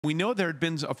We know there had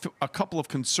been a couple of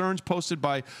concerns posted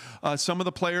by some of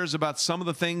the players about some of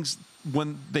the things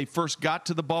when they first got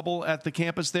to the bubble at the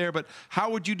campus there, but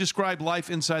how would you describe life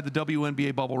inside the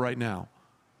WNBA bubble right now?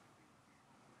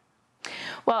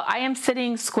 Well, I am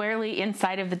sitting squarely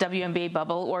inside of the WNBA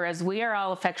bubble, or as we are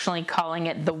all affectionately calling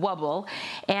it, the Wubble,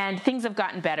 and things have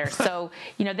gotten better. So,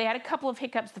 they had a couple of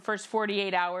hiccups the first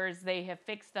 48 hours. They have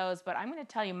fixed those, but I'm going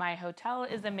to tell you, my hotel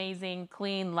is amazing,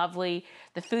 clean, lovely.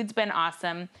 The food's been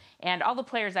awesome, and all the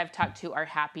players I've talked to are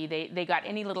happy. They got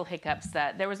any little hiccups.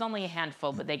 There was only a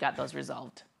handful, but they got those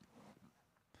resolved.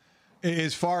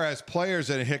 As far as players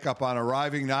that hiccup on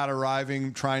arriving, not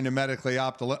arriving, trying to medically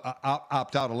opt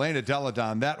out, Elena Delle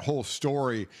Donne, that whole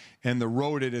story and the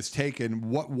road it has taken,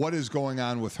 what is going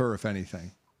on with her, if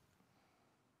anything?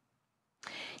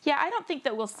 Yeah, I don't think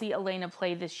that we'll see Elena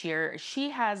play this year.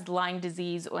 She has Lyme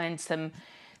disease and some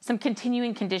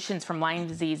continuing conditions from Lyme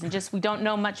disease, and we don't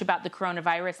know much about the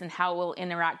coronavirus and how it will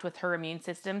interact with her immune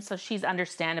system, so she's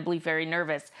understandably very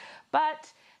nervous.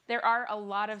 But there are a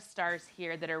lot of stars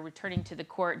here that are returning to the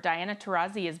court. Diana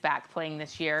Taurasi is back playing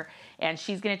this year, and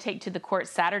she's going to take to the court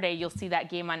Saturday. You'll see that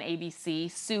game on ABC.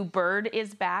 Sue Bird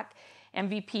is back,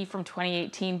 MVP from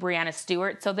 2018, Breonna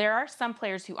Stewart. So there are some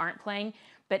players who aren't playing,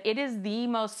 but it is the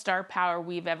most star power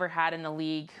we've ever had in the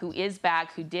league who is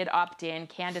back, who did opt in.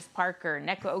 Candace Parker,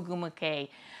 Nneka Ogwumike,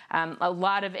 a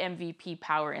lot of MVP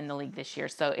power in the league this year.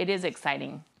 So it is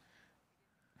exciting.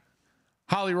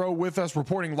 Holly Rowe with us,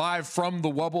 reporting live from the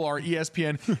Wubble, our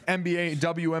ESPN, NBA,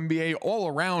 WNBA,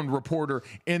 all-around reporter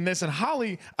in this. And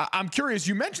Holly, I'm curious,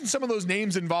 you mentioned some of those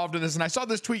names involved in this, and I saw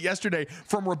this tweet yesterday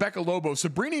from Rebecca Lobo.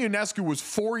 Sabrina Ionescu was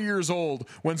 4 years old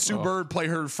when Sue Bird played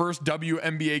her first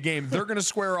WNBA game. They're going to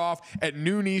square off at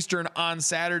noon Eastern on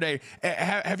Saturday.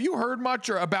 Have you heard much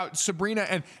about Sabrina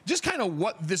and just kind of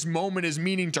what this moment is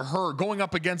meaning to her, going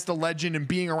up against a legend and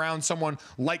being around someone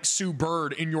like Sue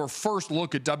Bird in your first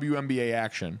look at WNBA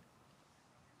action?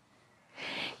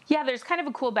 Yeah, there's kind of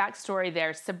a cool backstory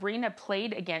there. Sabrina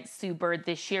played against Sue Bird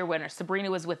this year when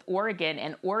Sabrina was with Oregon,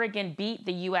 and Oregon beat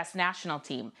the U.S. national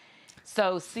team.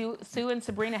 So Sue and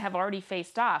Sabrina have already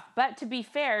faced off. But to be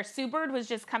fair, Sue Bird was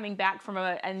just coming back from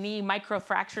a knee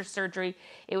microfracture surgery.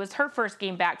 It was her first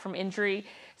game back from injury.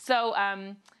 So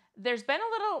there's been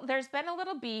a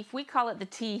little beef. We call it the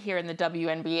T here in the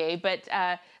WNBA, but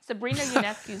Sabrina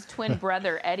Ionescu's twin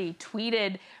brother Eddie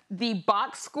tweeted the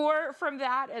box score from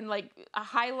that and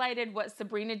highlighted what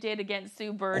Sabrina did against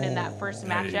Sue Bird in that first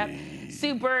matchup.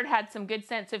 Sue Bird had some good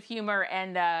sense of humor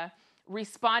and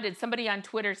responded. Somebody on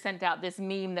Twitter sent out this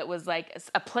meme that was like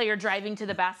a player driving to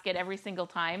the basket every single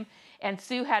time, and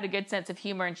Sue had a good sense of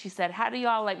humor, and she said, "How do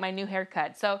y'all like my new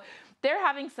haircut?" So they're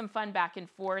having some fun back and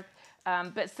forth.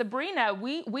 But Sabrina,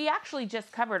 we actually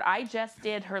just covered. I just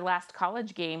did her last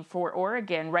college game for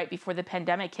Oregon right before the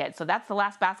pandemic hit. So that's the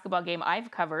last basketball game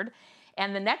I've covered.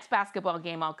 And the next basketball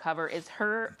game I'll cover is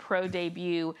her pro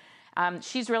debut.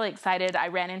 She's really excited. I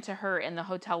ran into her in the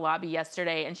hotel lobby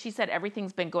yesterday, and she said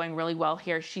everything's been going really well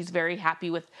here. She's very happy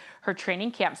with her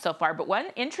training camp so far. But one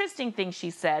interesting thing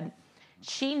she said,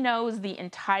 she knows the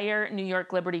entire New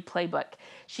York Liberty playbook.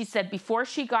 She said before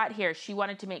she got here, she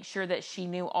wanted to make sure that she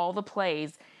knew all the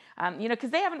plays, because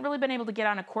they haven't really been able to get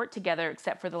on a court together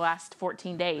except for the last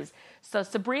 14 days. So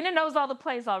Sabrina knows all the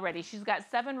plays already. She's got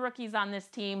 7 rookies on this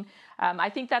team. I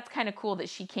think that's kind of cool that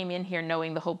she came in here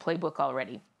knowing the whole playbook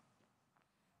already.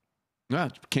 Yeah,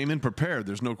 came in prepared.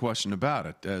 There's no question about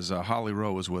it, as Holly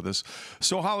Rowe is with us.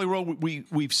 So, Holly Rowe,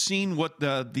 we've seen what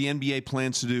the NBA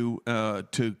plans to do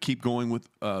to keep going with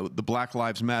the Black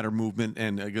Lives Matter movement.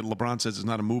 And LeBron says it's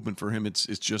not a movement for him. It's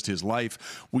just his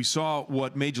life. We saw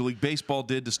what Major League Baseball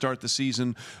did to start the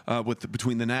season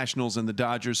between the Nationals and the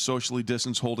Dodgers, socially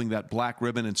distanced, holding that black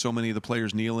ribbon, and so many of the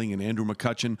players kneeling, and Andrew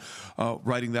McCutchen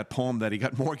writing that poem that he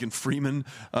got Morgan Freeman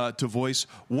to voice.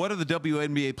 What are the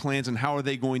WNBA plans, and how are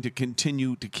they going to continue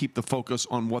to keep the focus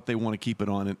on what they want to keep it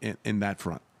on in that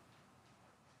front?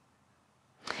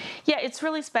 Yeah, it's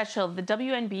really special. The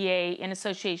WNBA, in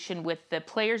association with the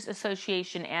Players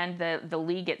Association and the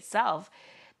league itself,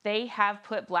 they have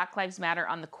put Black Lives Matter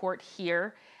on the court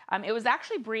here. It was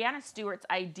actually Breonna Stewart's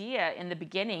idea in the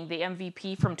beginning, the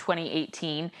MVP from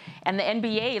 2018, and the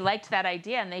NBA liked that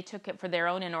idea, and they took it for their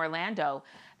own in Orlando.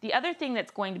 The other thing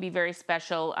that's going to be very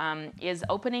special is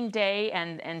opening day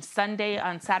and Sunday,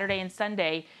 on Saturday and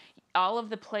Sunday, all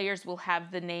of the players will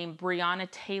have the name Breonna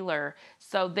Taylor.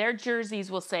 So their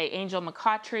jerseys will say Angel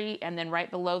McCoughtry, and then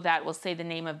right below that will say the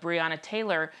name of Breonna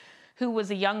Taylor, who was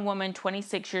a young woman,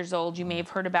 26 years old. You may have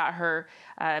heard about her,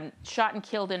 shot and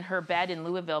killed in her bed in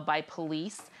Louisville by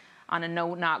police. on a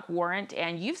no-knock warrant.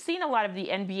 And you've seen a lot of the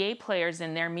NBA players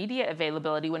in their media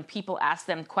availability. When people ask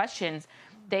them questions,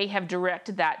 they have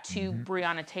directed that to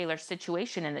Breonna Taylor's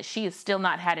situation and that she has still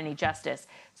not had any justice.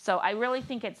 So I really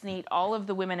think it's neat. All of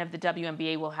the women of the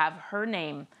WNBA will have her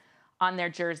name on their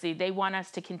jersey. They want us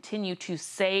to continue to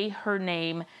say her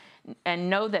name and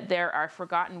know that there are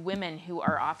forgotten women who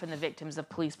are often the victims of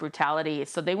police brutality.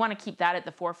 So they want to keep that at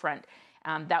the forefront.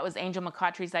 That was Angel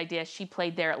McCaughtry's idea. She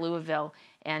played there at Louisville,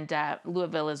 and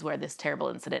Louisville is where this terrible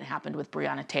incident happened with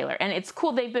Breonna Taylor. And it's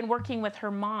cool. They've been working with her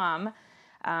mom,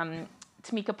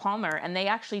 Tamika Palmer, and they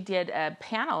actually did a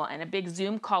panel and a big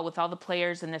Zoom call with all the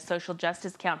players and the Social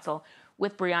Justice Council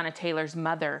with Breonna Taylor's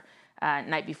mother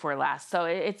night before last. So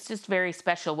it's just very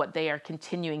special what they are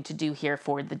continuing to do here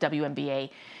for the WNBA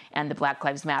and the Black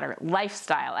Lives Matter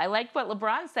lifestyle. I like what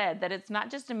LeBron said, that it's not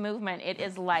just a movement, it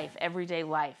is life, everyday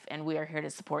life, and we are here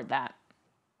to support that.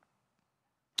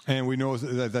 And we know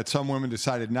that some women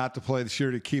decided not to play this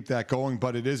year to keep that going,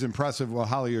 but it is impressive. Well,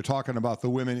 Holly, you're talking about the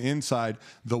women inside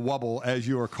the Wubble, as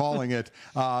you are calling it,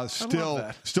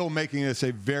 still making this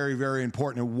a very, very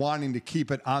important and wanting to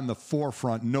keep it on the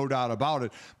forefront, no doubt about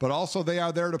it. But also they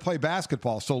are there to play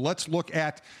basketball. So let's look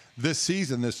at this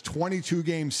season, this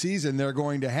 22-game season they're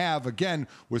going to have, again,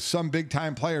 with some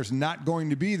big-time players not going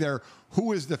to be there.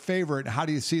 Who is the favorite? How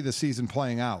do you see the season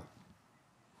playing out?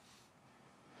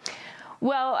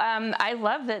 Well, I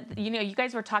love that, you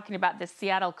guys were talking about the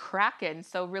Seattle Kraken.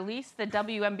 So release the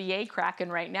WNBA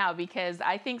Kraken right now, because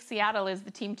I think Seattle is the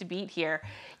team to beat here.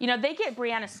 They get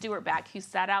Breonna Stewart back, who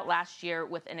sat out last year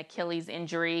with an Achilles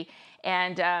injury.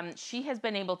 And she has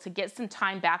been able to get some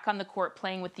time back on the court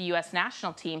playing with the U.S.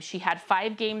 national team. She had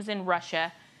 5 games in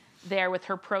Russia there with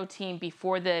her pro team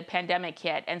before the pandemic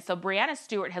hit. And so Breonna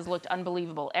Stewart has looked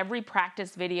unbelievable. Every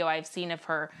practice video I've seen of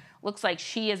her looks like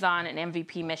she is on an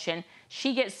MVP mission.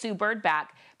 She gets Sue Bird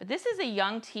back. But this is a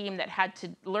young team that had to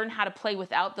learn how to play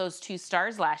without those 2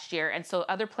 stars last year. And so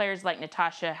other players like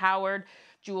Natasha Howard,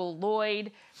 Jewel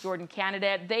Lloyd, Jordan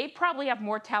Canada, they probably have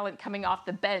more talent coming off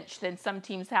the bench than some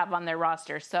teams have on their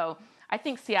roster. So I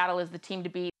think Seattle is the team to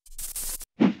beat.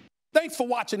 Thanks for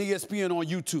watching ESPN on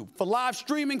YouTube. For live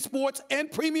streaming, sports,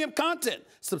 and premium content,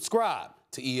 subscribe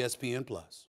to ESPN+.